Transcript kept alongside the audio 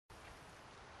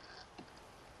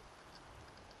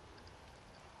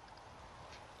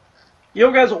Yo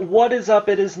guys, what is up?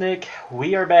 It is Nick.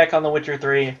 We are back on The Witcher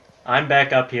 3. I'm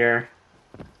back up here.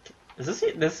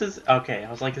 This is okay.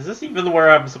 I was like, is this even where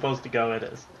I'm supposed to go? It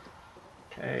is.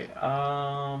 Okay,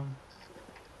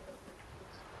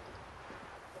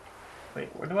 wait,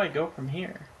 where do I go from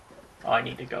here? Oh, I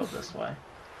need to go this way.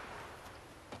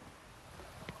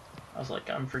 I was like,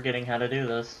 I'm forgetting how to do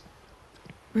this.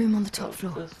 Room on the Go top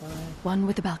floor. this way. One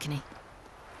with a balcony.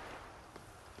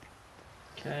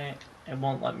 Okay, it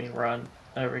won't let me run.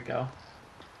 There we go.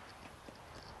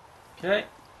 Okay.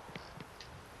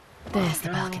 There's the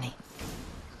balcony.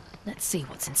 Let's see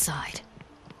what's inside.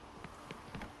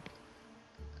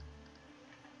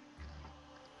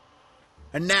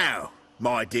 And now,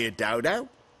 my dear Dodo,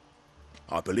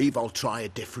 I believe I'll try a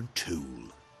different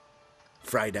tool.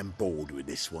 Afraid I'm bored with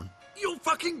this one. You're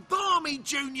fucking balmy,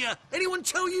 Junior! Anyone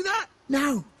tell you that?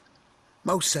 No,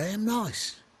 most say I'm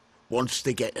nice. Wants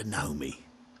to get to know me.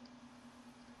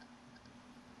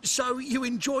 So you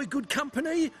enjoy good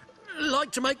company?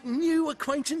 Like to make new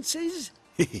acquaintances?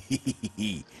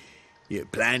 You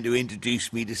plan to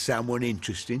introduce me to someone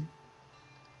interesting?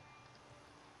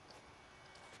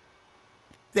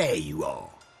 There you are.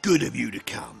 Good of you to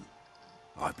come.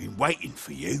 I've been waiting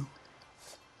for you.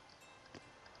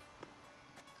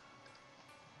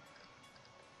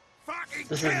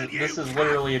 This is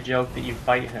literally a joke that you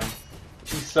fight him.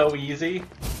 He's so easy.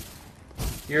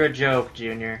 You're a joke,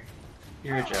 Junior.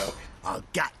 You're a joke. I'll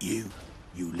get you,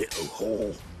 you little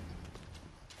whore.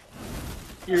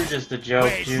 You're just a joke,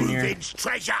 Where's Junior. Reuben's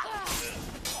treasure?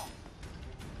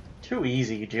 Too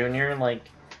easy, Junior. Like,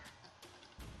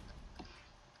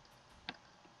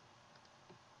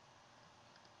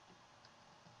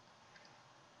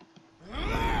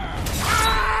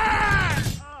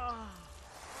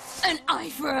 An eye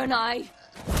for an eye!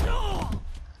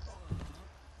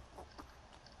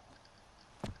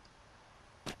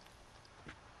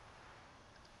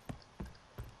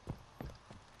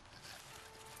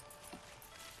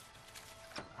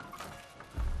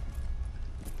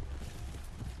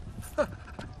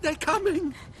 They're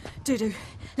coming! Dudu,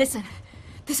 listen.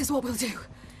 This is what we'll do.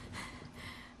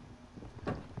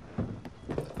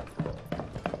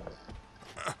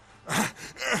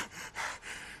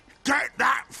 Get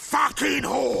that fucking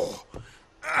whore!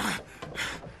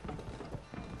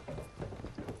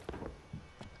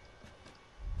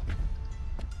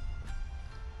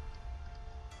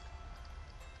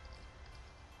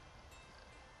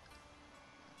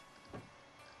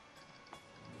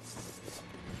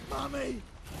 Mummy!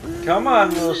 come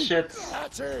on, little shits.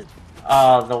 That's it!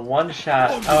 The one shot.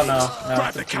 Oh no,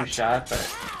 it's a two shot,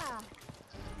 but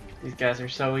these guys are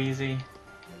so easy.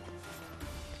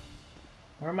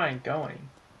 Where am I going?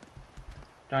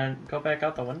 Do I go back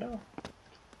out the window?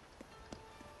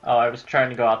 Oh, I was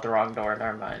trying to go out the wrong door.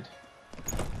 Never mind.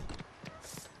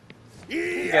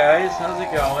 Hey guys, how's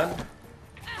it going?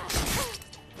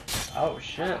 Oh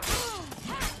shit.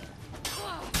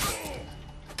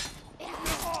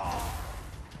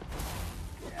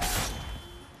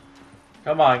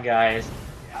 Come on, guys.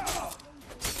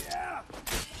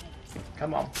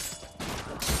 Come on.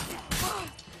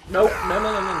 Nope.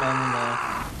 No.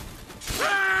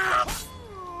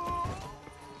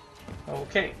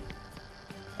 Okay.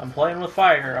 I'm playing with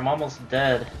fire. I'm almost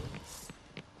dead.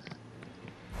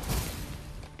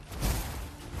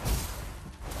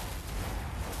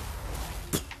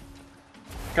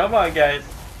 Come on, guys.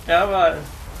 Come on.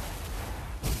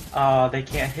 Oh, they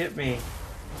can't hit me.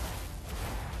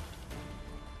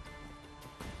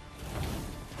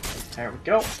 There we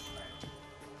go.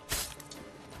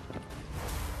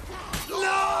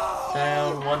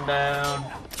 Down, one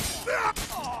down.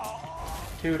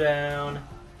 Two down.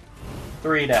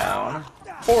 Three down.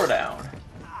 Four down.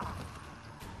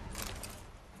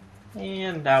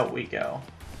 And out we go.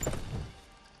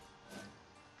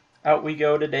 Out we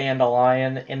go to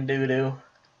Dandelion and Dudu.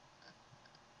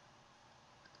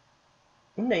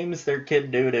 Who names their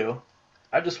kid Dudu?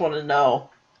 I just want to know.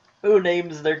 Who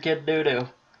names their kid Dudu?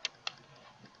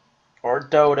 Or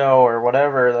Dodo, or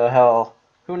whatever the hell.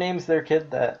 Who names their kid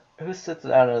that? Who sits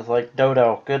down and is like,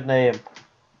 Dodo, good name.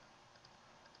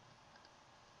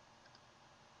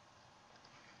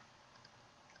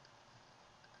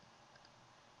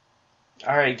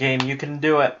 Alright, game, you can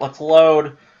do it. Let's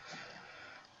load.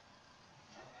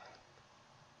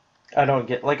 I don't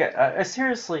get, like, I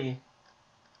seriously,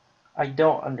 I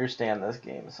don't understand this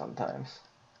game sometimes.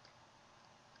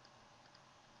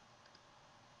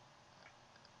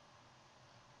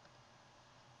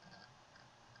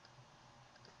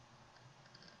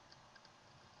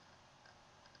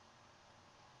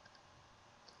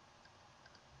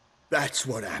 That's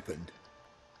what happened.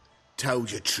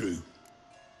 Told you true.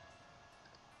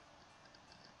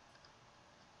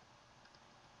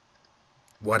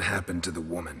 What happened to the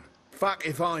woman? Fuck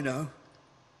if I know.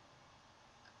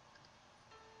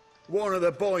 One of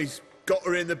the boys got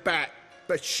her in the back,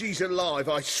 but she's alive,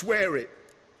 I swear it.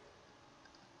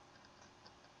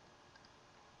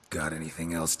 Got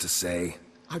anything else to say?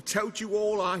 I've told you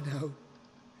all I know.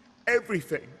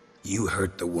 Everything. You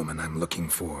hurt the woman I'm looking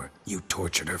for. You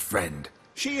tortured her friend.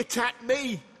 She attacked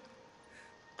me.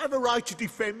 I have a right to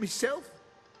defend myself.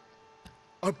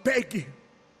 I beg you.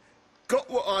 Got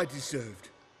what I deserved.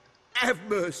 Have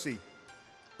mercy.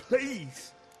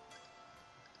 Please.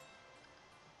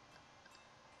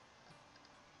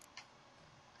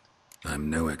 I'm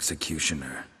no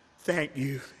executioner. Thank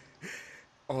you.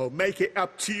 I'll make it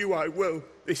up to you, I will.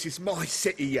 This is my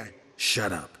city, yeah.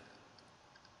 Shut up.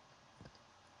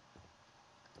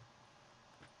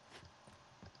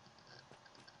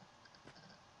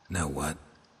 Know what?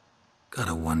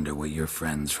 Gotta wonder what your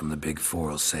friends from the Big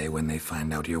Four'll say when they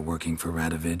find out you're working for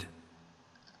Radovid.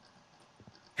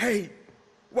 Hey,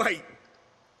 wait.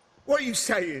 What are you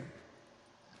saying?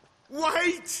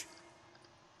 Wait!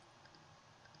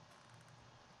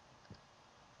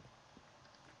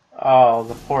 Oh,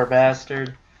 the poor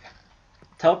bastard.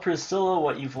 Tell Priscilla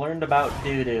what you've learned about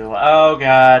Dudu. Oh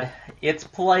god. It's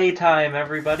playtime,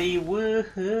 everybody.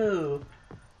 Woohoo!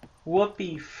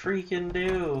 Whoopee freaking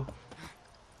do.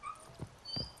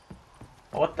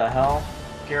 What the hell?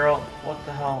 Geralt, what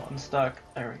the hell? I'm stuck.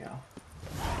 There we go.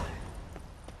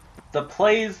 The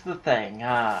play's the thing.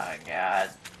 Oh god.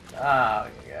 Oh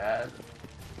god.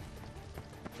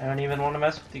 I don't even want to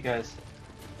mess with you guys.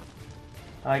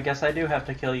 I guess I do have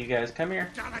to kill you guys. Come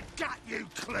here. Gonna gut you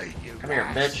clean, you Come here,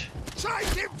 bitch.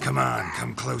 Come on,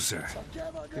 come closer.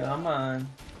 Come on.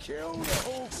 Kill the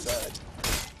whole set.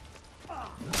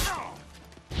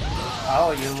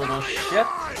 Oh, you little shit.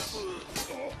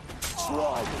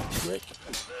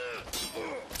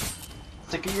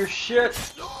 Sick of your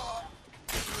shit.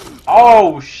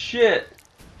 Oh, shit.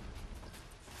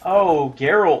 Oh,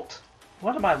 Geralt.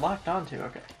 What am I locked onto?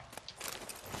 Okay.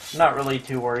 I'm not really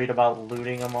too worried about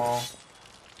looting them all.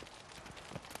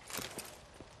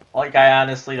 Like, I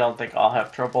honestly don't think I'll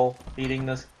have trouble beating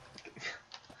this.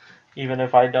 Even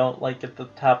if I don't, like, get the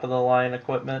top of the line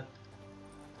equipment.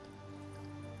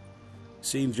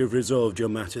 Seems you've resolved your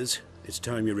matters. It's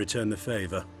time you return the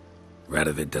favor.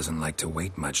 Radovid doesn't like to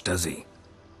wait much, does he?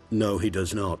 No, he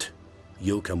does not.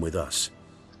 You'll come with us.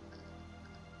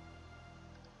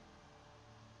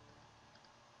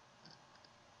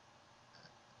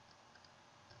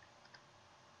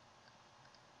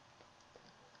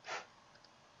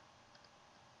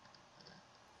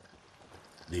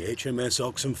 The HMS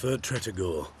Oxenfurt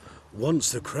Tretogor,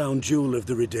 once the crown jewel of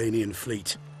the Redanian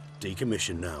fleet.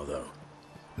 Decommissioned now, though.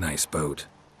 Nice boat.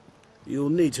 You'll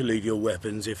need to leave your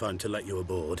weapons if I'm to let you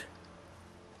aboard.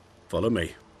 Follow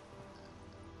me.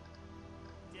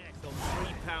 Death on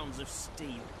 3 pounds of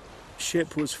steel.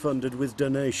 Ship was funded with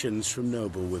donations from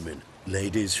noble women.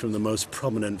 Ladies from the most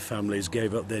prominent families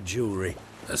gave up their jewelry.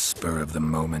 A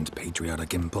spur-of-the-moment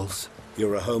patriotic impulse?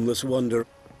 You're a homeless wanderer.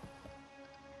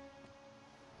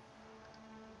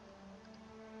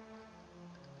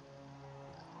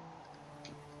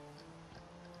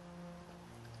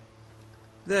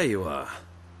 There you are.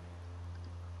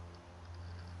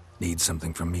 Need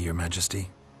something from me, Your Majesty?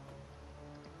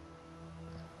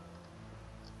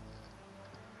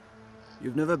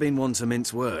 You've never been one to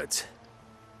mince words.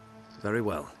 Very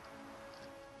well.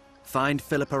 Find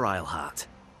Philippa Eilhart.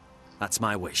 That's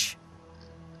my wish.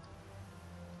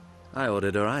 I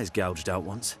ordered her eyes gouged out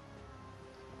once.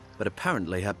 But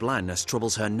apparently her blindness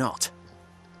troubles her not.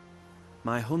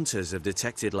 My hunters have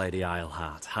detected Lady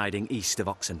Eilhart hiding east of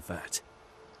Oxenfurt.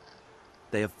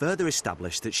 They have further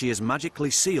established that she has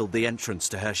magically sealed the entrance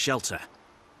to her shelter.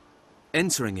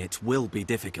 Entering it will be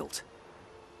difficult.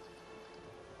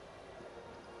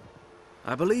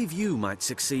 I believe you might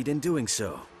succeed in doing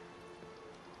so.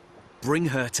 Bring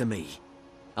her to me,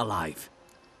 alive.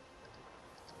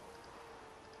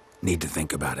 Need to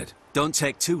think about it. Don't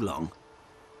take too long.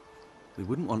 We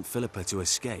wouldn't want Philippa to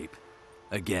escape.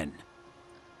 Again.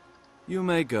 You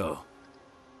may go.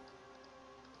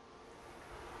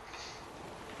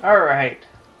 Alright.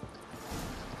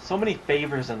 So many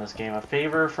favors in this game. A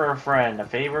favor for a friend, a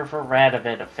favor for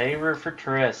Radovid, a favor for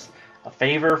Triss, a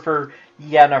favor for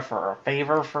Yennefer, a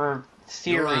favor for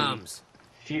Ciri, Your arms.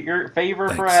 Your favor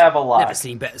for Thanks. Avalok. Never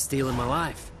seen better steel in my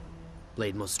life.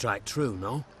 Blade must strike true,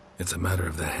 no? It's a matter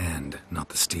of the hand, not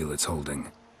the steel it's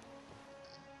holding.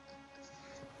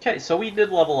 Okay, so we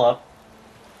did level up.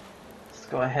 Let's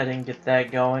go ahead and get that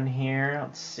going here.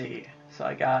 Let's see. So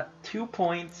I got 2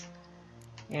 points.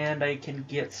 And I can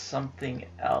get something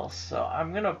else. So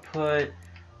I'm going to put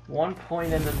 1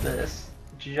 point into this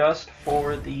just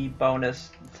for the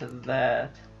bonus to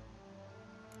that.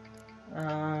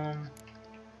 Let's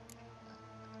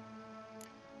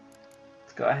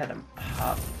go ahead and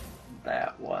pop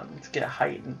that one. Let's get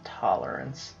height and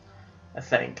tolerance. I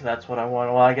think that's what I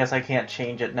want. Well, I guess I can't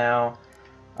change it now.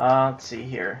 Let's see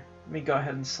here. Let me go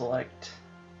ahead and select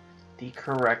the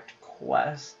correct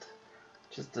quest.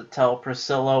 Just to tell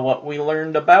Priscilla what we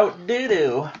learned about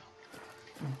Dudu.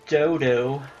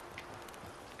 Dodo.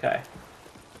 Okay.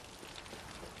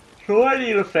 So I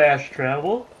need a fast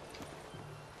travel.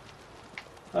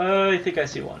 I think I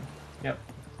see one. Yep.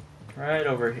 Right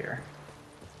over here.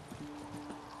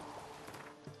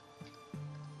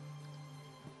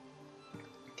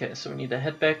 Okay, so we need to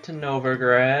head back to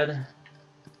Novigrad.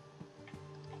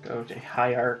 Go to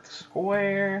Hierarch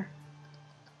Square.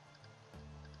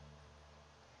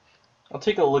 I'll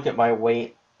take a look at my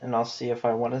weight and I'll see if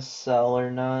I want to sell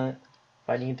or not. If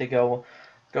I need to go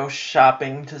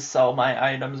shopping to sell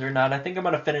my items or not. I think I'm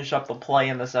going to finish up the play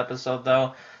in this episode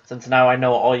though. Since now I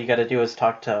know all you got to do is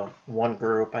talk to one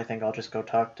group. I think I'll just go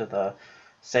talk to the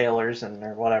sailors and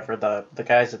or whatever, the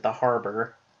guys at the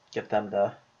harbor. Get them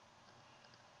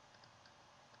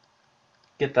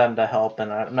to help,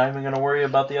 and I'm not even going to worry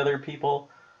about the other people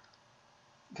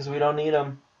because we don't need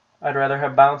them. I'd rather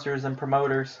have bouncers than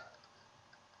promoters.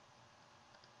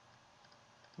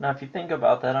 Now, if you think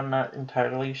about that, I'm not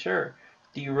entirely sure.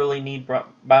 Do you really need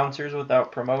bouncers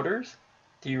without promoters?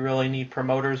 Do you really need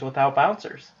promoters without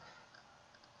bouncers?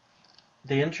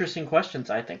 The interesting questions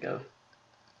I think of.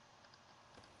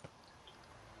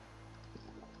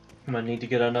 I'm going to need to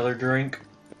get another drink.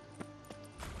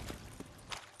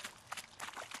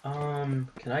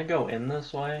 Can I go in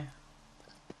this way?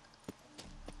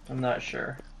 I'm not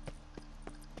sure.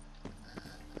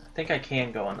 I think I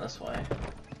can go in this way.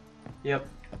 Yep.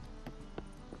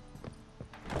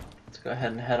 Let's go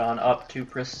ahead and head on up to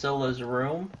Priscilla's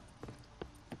room.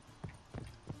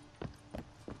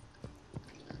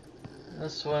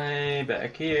 This way,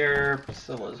 back here,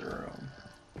 Priscilla's room.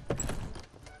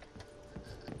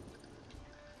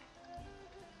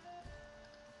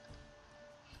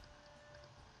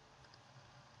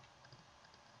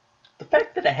 The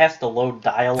fact that it has to load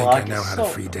dialogue I know is how so to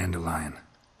free Dandelion.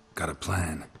 Got a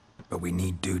plan, but we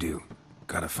need Dudu.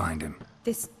 Gotta find him.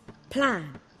 This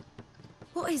plan?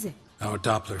 What is it? Our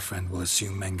Doppler friend will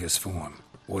assume Menga's form.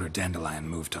 Order Dandelion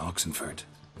moved to Oxenfurt.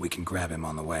 We can grab him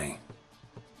on the way.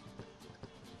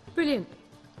 Brilliant.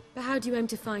 But how do you aim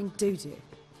to find Dudu?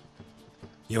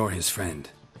 You're his friend.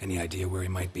 Any idea where he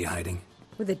might be hiding?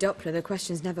 With the Doppler, the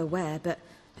question's never where, but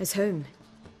as whom.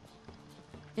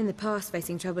 In the past,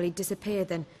 facing trouble, he'd disappear,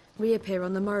 then reappear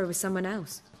on the morrow with someone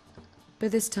else.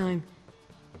 But this time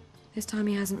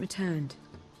he hasn't returned.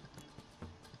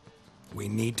 We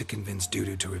need to convince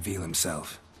Dudu to reveal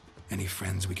himself. Any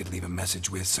friends we could leave a message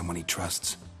with, someone he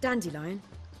trusts? Dandelion?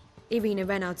 Irina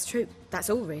Renard's troop, that's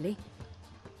all really.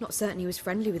 Not certain he was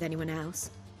friendly with anyone else.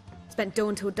 Spent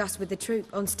dawn till dusk with the troop,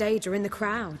 on stage or in the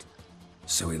crowd.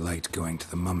 So he liked going to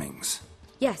the mummings.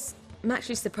 Yes, I'm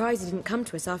actually surprised he didn't come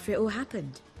to us after it all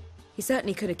happened. He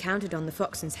certainly could have counted on the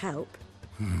Foxen's help.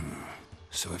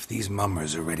 So if these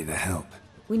mummers are ready to help...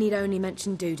 We need only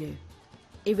mention Dudu.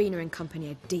 Irina and company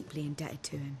are deeply indebted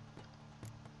to him.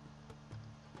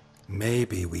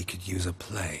 Maybe we could use a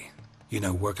play. You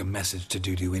know, work a message to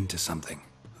Dudu into something.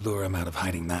 Lure him out of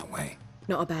hiding that way.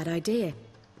 Not a bad idea,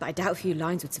 but I doubt a few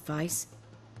lines would suffice.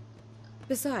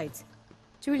 Besides,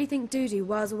 do you really think Dudu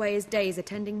whiles away his days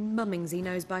attending mummings he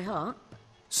knows by heart?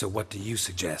 So what do you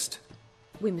suggest?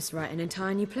 We must write an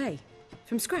entire new play.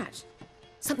 From scratch.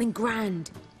 Something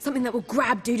grand. Something that will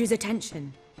grab Dudu's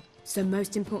attention. So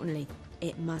most importantly,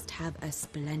 it must have a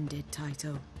splendid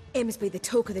title. It must be the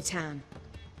talk of the town.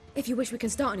 If you wish, we can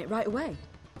start on it right away.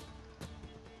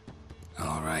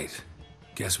 All right.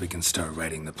 Guess we can start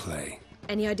writing the play.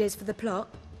 Any ideas for the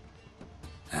plot?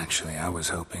 Actually, I was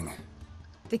hoping...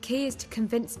 The key is to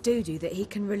convince Dudu that he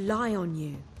can rely on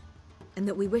you, and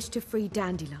that we wish to free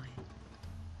Dandelion.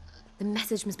 The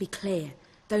message must be clear,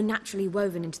 though naturally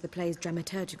woven into the play's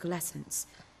dramaturgical essence,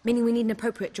 meaning we need an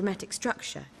appropriate dramatic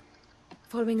structure.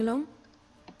 Following along?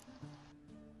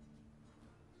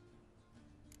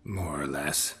 More or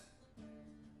less.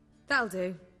 That'll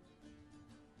do.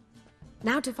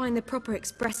 Now to find the proper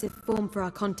expressive form for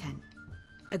our content.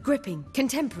 A gripping,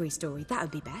 contemporary story, that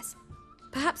would be best.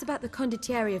 Perhaps about the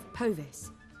condottieri of Povis.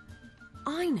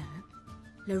 I know.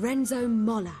 Lorenzo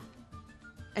Molla.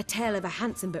 A tale of a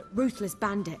handsome but ruthless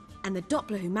bandit, and the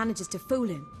Doppler who manages to fool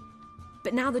him.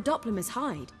 But now the Doppler must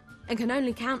hide, and can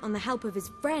only count on the help of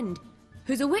his friend,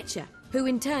 who's a witcher, who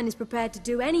in turn is prepared to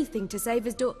do anything to save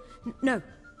his No,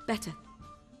 better.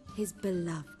 His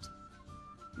beloved.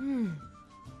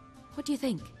 What do you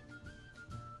think?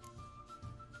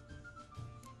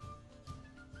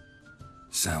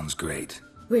 Sounds great.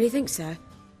 Really think so?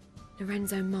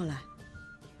 Lorenzo Molla.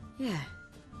 Yeah.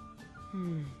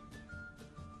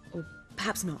 Or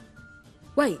perhaps not.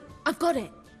 Wait, I've got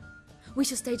it! We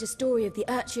shall stage a story of the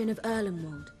urchin of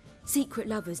Erlenwald. Secret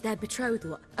lovers, their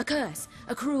betrothal, a curse,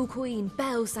 a cruel queen,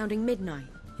 bells sounding midnight.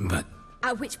 But...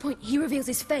 At which point he reveals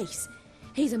his face.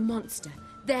 He's a monster,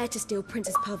 there to steal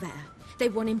Princess Palvetta. They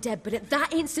want him dead, but at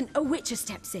that instant a witcher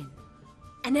steps in.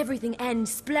 And everything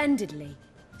ends splendidly.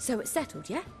 So it's settled,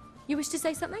 yeah? You wish to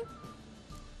say something?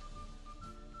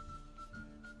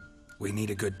 we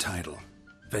need a good title.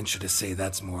 Venture to say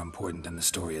that's more important than the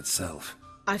story itself.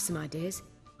 I've some ideas.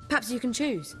 Perhaps you can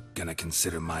choose. Gonna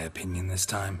consider my opinion this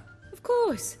time? Of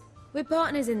course. We're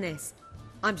partners in this.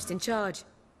 I'm just in charge.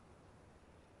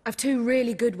 I've two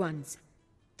really good ones.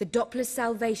 The Doppler's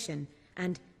Salvation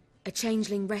and A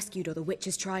Changeling Rescued or The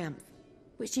Witcher's Triumph.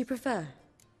 Which do you prefer?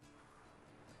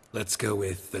 Let's go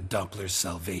with the Doppler's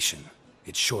Salvation.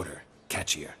 It's shorter,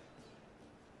 catchier.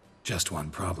 Just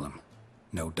one problem.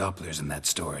 No Dopplers in that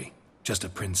story. Just a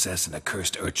princess and a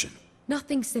cursed urchin.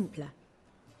 Nothing simpler.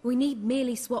 We need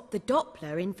merely swap the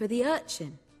Doppler in for the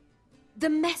urchin. The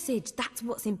message, that's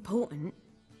what's important.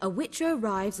 A witcher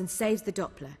arrives and saves the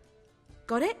Doppler.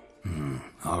 Got it?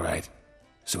 All right.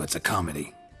 So it's a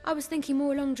comedy. I was thinking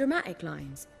more along dramatic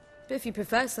lines. But if you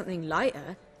prefer something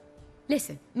lighter...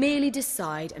 Listen, merely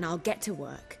decide and I'll get to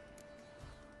work.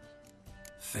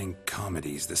 Think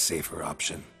comedy's the safer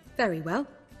option. Very well.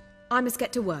 I must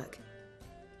get to work.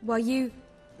 While you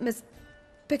must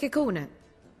pick a corner.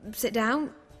 Sit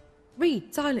down,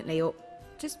 read silently, or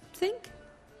just think.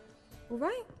 All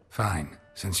right? Fine,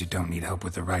 since you don't need help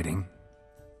with the writing.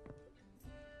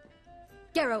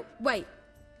 Geralt, wait.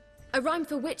 A rhyme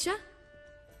for Witcher?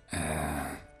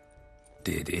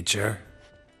 Did Itcher?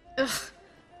 Ugh,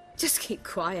 just keep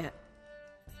quiet.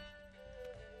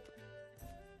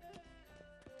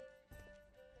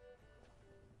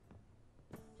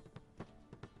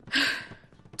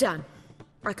 Done.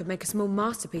 I could make a small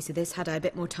masterpiece of this had I a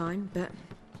bit more time, but...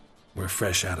 We're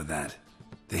fresh out of that.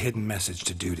 The hidden message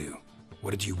to Dudu. What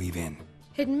did you weave in?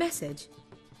 Hidden message?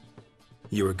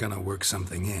 You were gonna work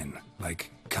something in,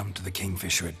 like come to the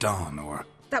Kingfisher at dawn, or...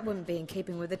 That wouldn't be in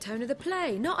keeping with the tone of the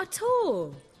play, not at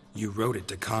all. You wrote it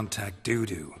to contact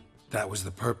Dudu. That was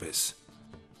the purpose.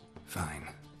 Fine.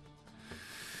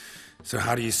 So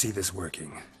how do you see this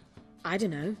working? I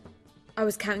don't know. I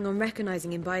was counting on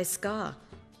recognizing him by his scar.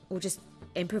 Or just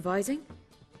improvising?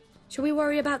 Shall we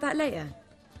worry about that later?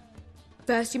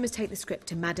 First, you must take the script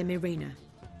to Madame Irina.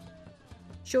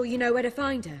 Sure you know where to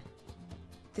find her?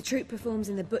 The troupe performs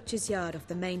in the butcher's yard off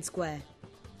the main square.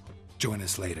 Join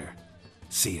us later.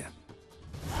 See ya.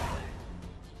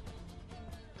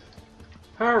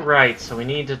 Alright, so we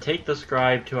need to take the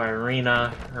scribe to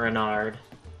Irina Renard.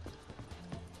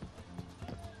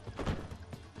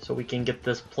 So we can get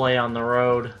this play on the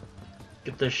road.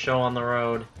 Get this show on the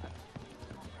road.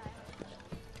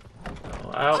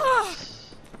 Go out.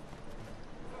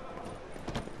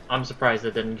 I'm surprised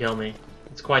it didn't kill me.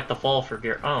 It's quite the fall for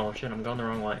gear. Oh shit, I'm going the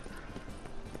wrong way.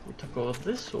 We have to go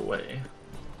this way.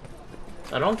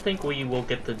 I don't think we will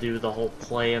get to do the whole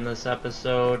play in this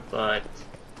episode, but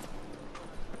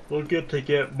we'll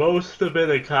get most of it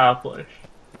accomplished.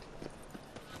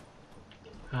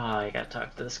 Ah, I gotta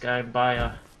talk to this guy and buy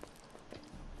a...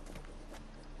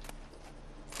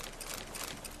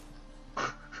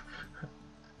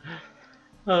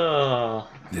 Oh.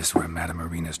 This where Madame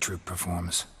Irina's troupe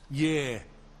performs? Yeah,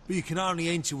 but you can only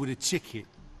enter with a ticket.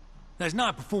 There's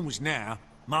no performance now.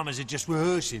 Mamas are just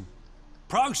rehearsing.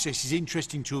 Process is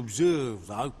interesting to observe,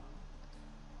 though.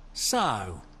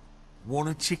 So, want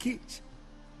a ticket?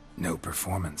 No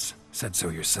performance. Said so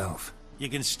yourself. You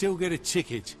can still get a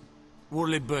ticket.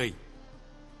 What'll it be?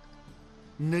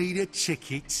 Need a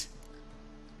ticket?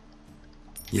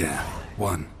 Yeah,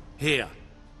 one. Here.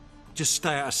 Just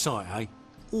stay out of sight, eh?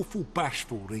 Awful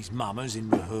bashful, these mamas in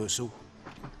rehearsal.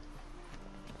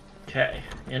 Okay,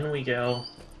 in we go.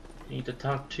 Need to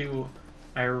talk to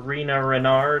Irina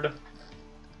Renard.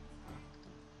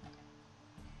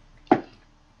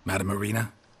 Madame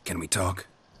Irina, can we talk?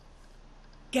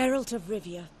 Geralt of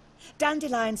Rivia.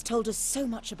 Dandelion's told us so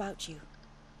much about you.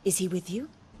 Is he with you?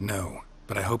 No,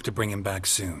 but I hope to bring him back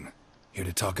soon. Here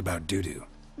to talk about Dudu.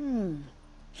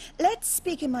 Let's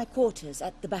speak in my quarters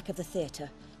at the back of the theatre.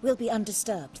 We'll be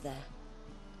undisturbed there.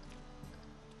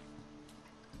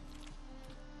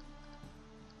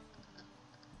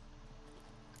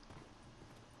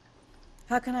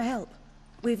 How can I help?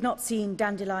 We've not seen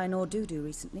Dandelion or Dudu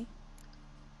recently.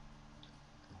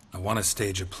 I want to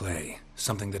stage a play,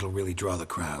 something that'll really draw the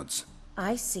crowds.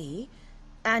 I see.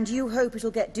 And you hope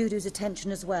it'll get Dudu's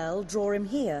attention as well, draw him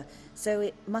here. So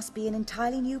it must be an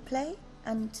entirely new play?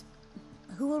 And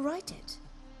who will write it?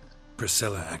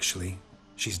 Priscilla, actually.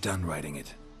 She's done writing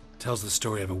it. Tells the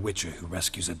story of a witcher who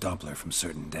rescues a Doppler from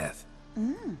certain death.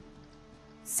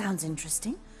 Sounds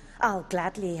interesting. I'll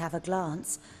gladly have a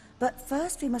glance. But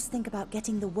first we must think about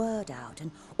getting the word out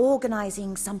and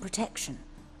organizing some protection.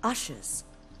 Ushers.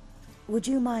 Would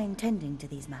you mind tending to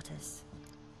these matters?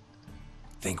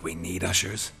 Think we need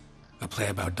ushers? A play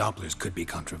about Dopplers could be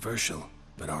controversial,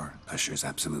 but are ushers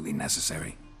absolutely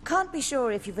necessary? Can't be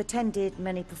sure if you've attended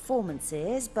many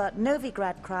performances, but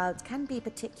Novigrad crowds can be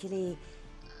particularly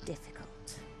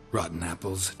difficult. Rotten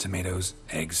apples, tomatoes,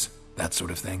 eggs, that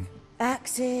sort of thing?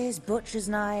 Axes, butcher's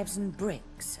knives, and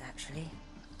bricks, actually.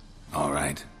 All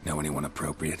right. Know anyone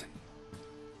appropriate?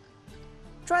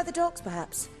 Try the docks,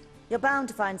 perhaps. You're bound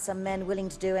to find some men willing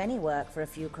to do any work for a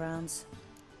few crowns.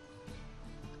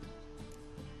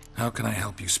 How can I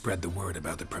help you spread the word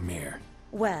about the premiere?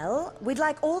 Well, we'd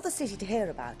like all the city to hear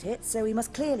about it, so we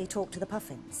must clearly talk to the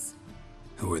Puffins.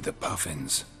 Who are the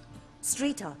Puffins?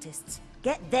 Street artists.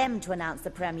 Get them to announce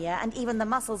the premiere, and even the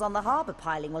muscles on the harbour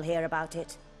piling will hear about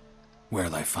it.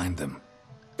 Where'll I find them?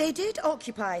 They did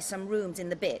occupy some rooms in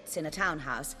the Bits in a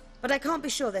townhouse, but I can't be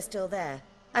sure they're still there.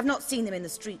 I've not seen them in the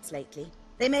streets lately.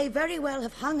 They may very well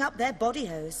have hung up their body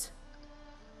hose.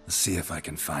 Let's see if I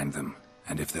can find them,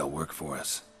 and if they'll work for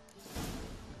us.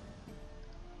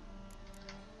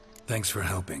 Thanks for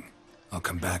helping. I'll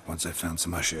come back once I've found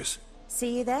some ushers.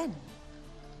 See you then.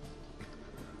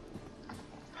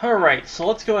 Alright, so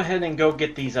let's go ahead and go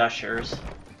get these ushers.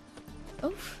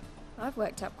 Oof, I've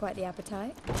worked up quite the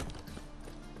appetite.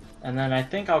 And then I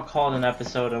think I'll call it an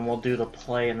episode and we'll do the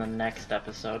play in the next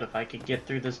episode if I could get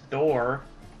through this door.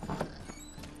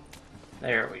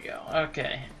 There we go.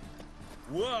 Okay.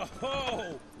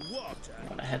 Whoa! What? I'm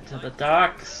gonna head to the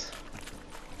docks.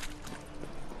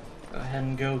 Go ahead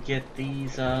and go get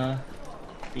these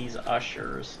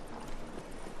ushers.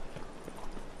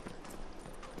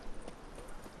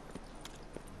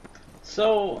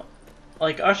 So,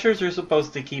 like, ushers are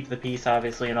supposed to keep the peace,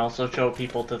 obviously, and also show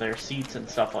people to their seats and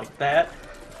stuff like that.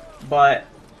 But,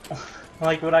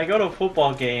 like, when I go to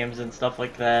football games and stuff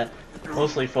like that,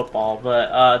 mostly football,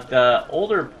 but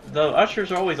the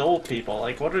ushers are always old people.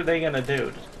 Like, what are they gonna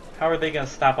do? How are they gonna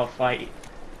stop a fight?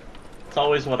 It's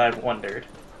always what I've wondered.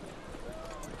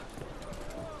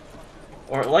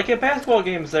 Or, like, at basketball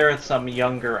games, there are some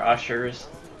younger ushers,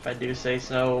 if I do say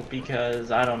so, because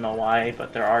I don't know why,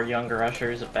 but there are younger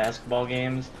ushers at basketball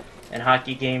games. In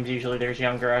hockey games, usually there's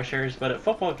younger ushers, but at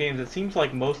football games, it seems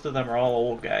like most of them are all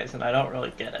old guys, and I don't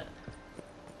really get it.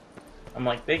 I'm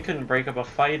like, they couldn't break up a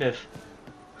fight if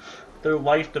their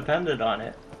life depended on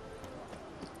it.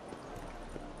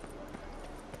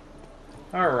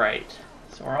 Alright,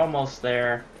 so we're almost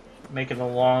there, making a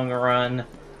long run.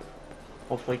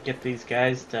 Hopefully get these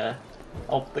guys to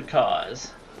help the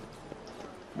cause.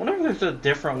 I wonder if there's a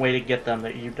different way to get them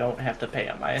that you don't have to pay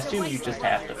them. I assume you just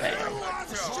have to pay them.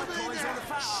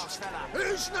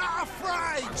 Who's not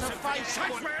afraid to face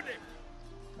one?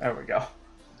 There we go.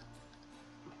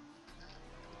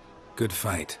 Good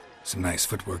fight. Some nice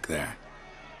footwork there.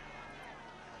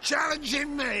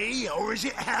 Challenging me, or is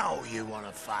it hell you want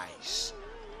to face?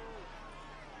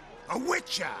 A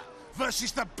Witcher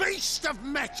versus the Beast of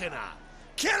Metina.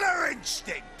 Killer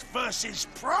instinct versus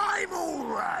primal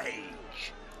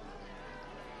rage.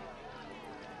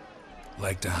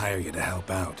 Like to hire you to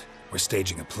help out. We're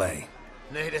staging a play.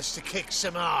 Need us to kick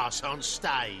some ass on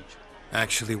stage.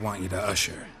 Actually want you to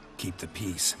usher. Keep the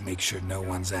peace. Make sure no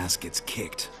one's ass gets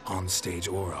kicked, on stage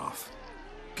or off.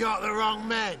 Got the wrong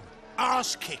men.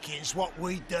 Ass kicking's what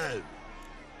we do.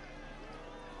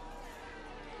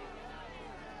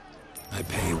 I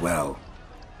pay well.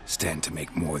 Stand to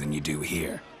make more than you do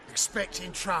here.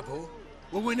 Expecting trouble?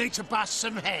 Will we need to bust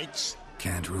some heads?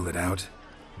 Can't rule it out.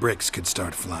 Bricks could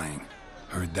start flying.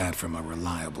 Heard that from a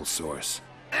reliable source.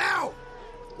 Ow!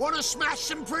 Wanna smash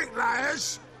some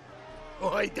bricklayers?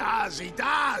 Oh, he does.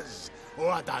 Oh,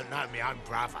 I don't know my own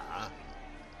brother.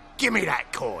 Give me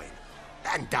that coin.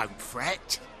 And don't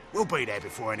fret. We'll be there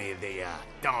before any of the,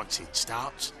 dancing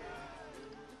starts.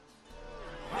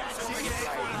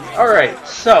 Alright,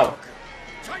 so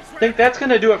I think that's going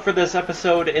to do it for this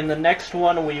episode. In the next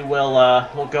one,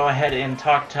 we'll go ahead and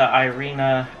talk to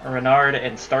Irina Renard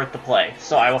and start the play.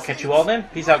 So I will catch you all then.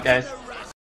 Peace out, guys.